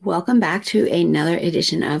Welcome back to another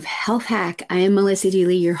edition of Health Hack. I am Melissa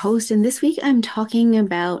Deely, your host, and this week I'm talking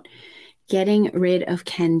about getting rid of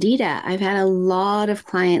candida. I've had a lot of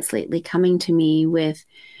clients lately coming to me with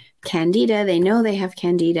candida. They know they have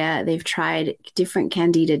candida. They've tried different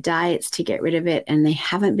candida diets to get rid of it, and they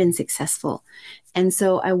haven't been successful. And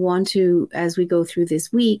so I want to, as we go through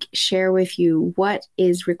this week, share with you what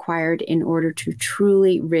is required in order to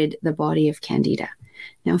truly rid the body of candida.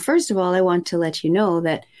 Now, first of all, I want to let you know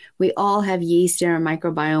that we all have yeast in our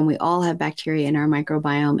microbiome. We all have bacteria in our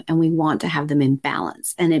microbiome, and we want to have them in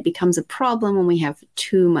balance. And it becomes a problem when we have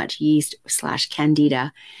too much yeast slash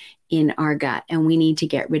candida in our gut, and we need to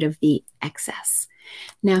get rid of the excess.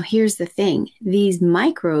 Now, here's the thing. These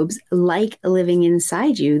microbes like living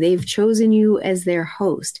inside you. They've chosen you as their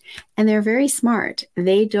host, and they're very smart.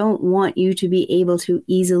 They don't want you to be able to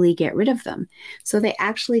easily get rid of them. So they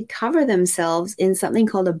actually cover themselves in something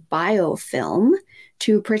called a biofilm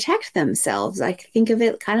to protect themselves. I think of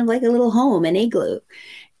it kind of like a little home, an igloo.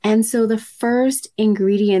 And so the first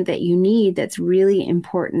ingredient that you need that's really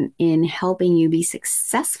important in helping you be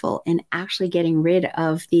successful in actually getting rid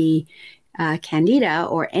of the candida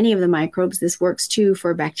or any of the microbes, this works too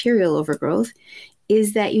for bacterial overgrowth,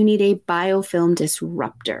 is that you need a biofilm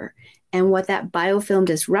disruptor. And what that biofilm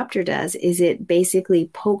disruptor does is it basically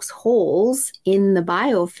pokes holes in the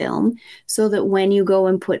biofilm so that when you go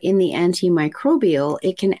and put in the antimicrobial,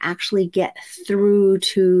 it can actually get through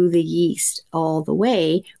to the yeast all the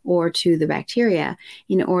way or to the bacteria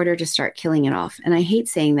in order to start killing it off. And I hate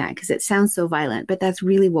saying that because it sounds so violent, but that's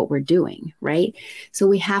really what we're doing, right? So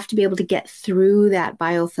we have to be able to get through that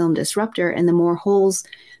biofilm disruptor, and the more holes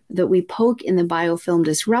that we poke in the biofilm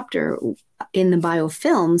disruptor, with the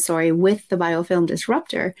biofilm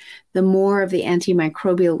disruptor, the more of the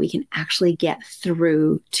antimicrobial we can actually get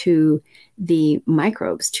through to the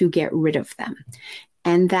microbes to get rid of them.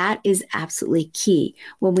 And that is absolutely key.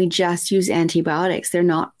 When we just use antibiotics,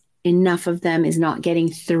 enough of them is not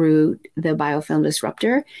getting through the biofilm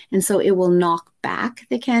disruptor. And so it will knock back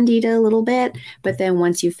the candida a little bit. But then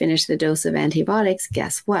once you finish the dose of antibiotics,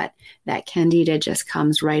 guess what? That candida just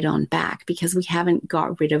comes right on back because we haven't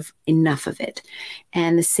got rid of enough of it.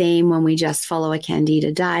 And the same when we just follow a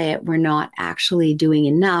candida diet, we're not actually doing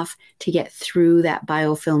enough to get through that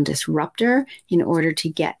biofilm disruptor in order to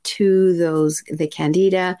get to the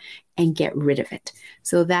candida and get rid of it.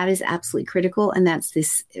 So that is absolutely critical. And that's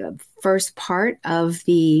this first part of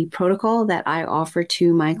the protocol that I offer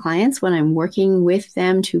to my clients when I'm working with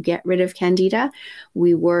them to get rid of candida.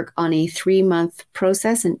 We work on a 3-month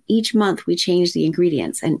process, and each month we change the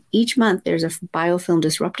ingredients. And each month there's a biofilm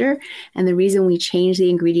disruptor. And the reason we change the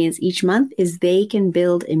ingredients each month is they can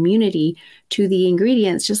build immunity to the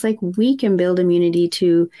ingredients, just like we can build immunity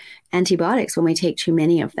to antibiotics when we take too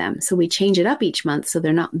many of them. So we change it up each month so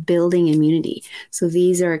they're not building immunity. So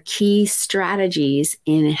these are key strategies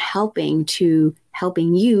in helping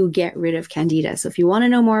you get rid of candida. So if you want to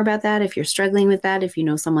know more about that, if you're struggling with that, if you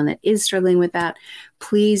know someone that is struggling with that,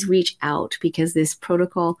 please reach out because this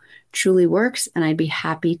protocol truly works, and I'd be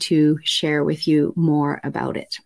happy to share with you more about it.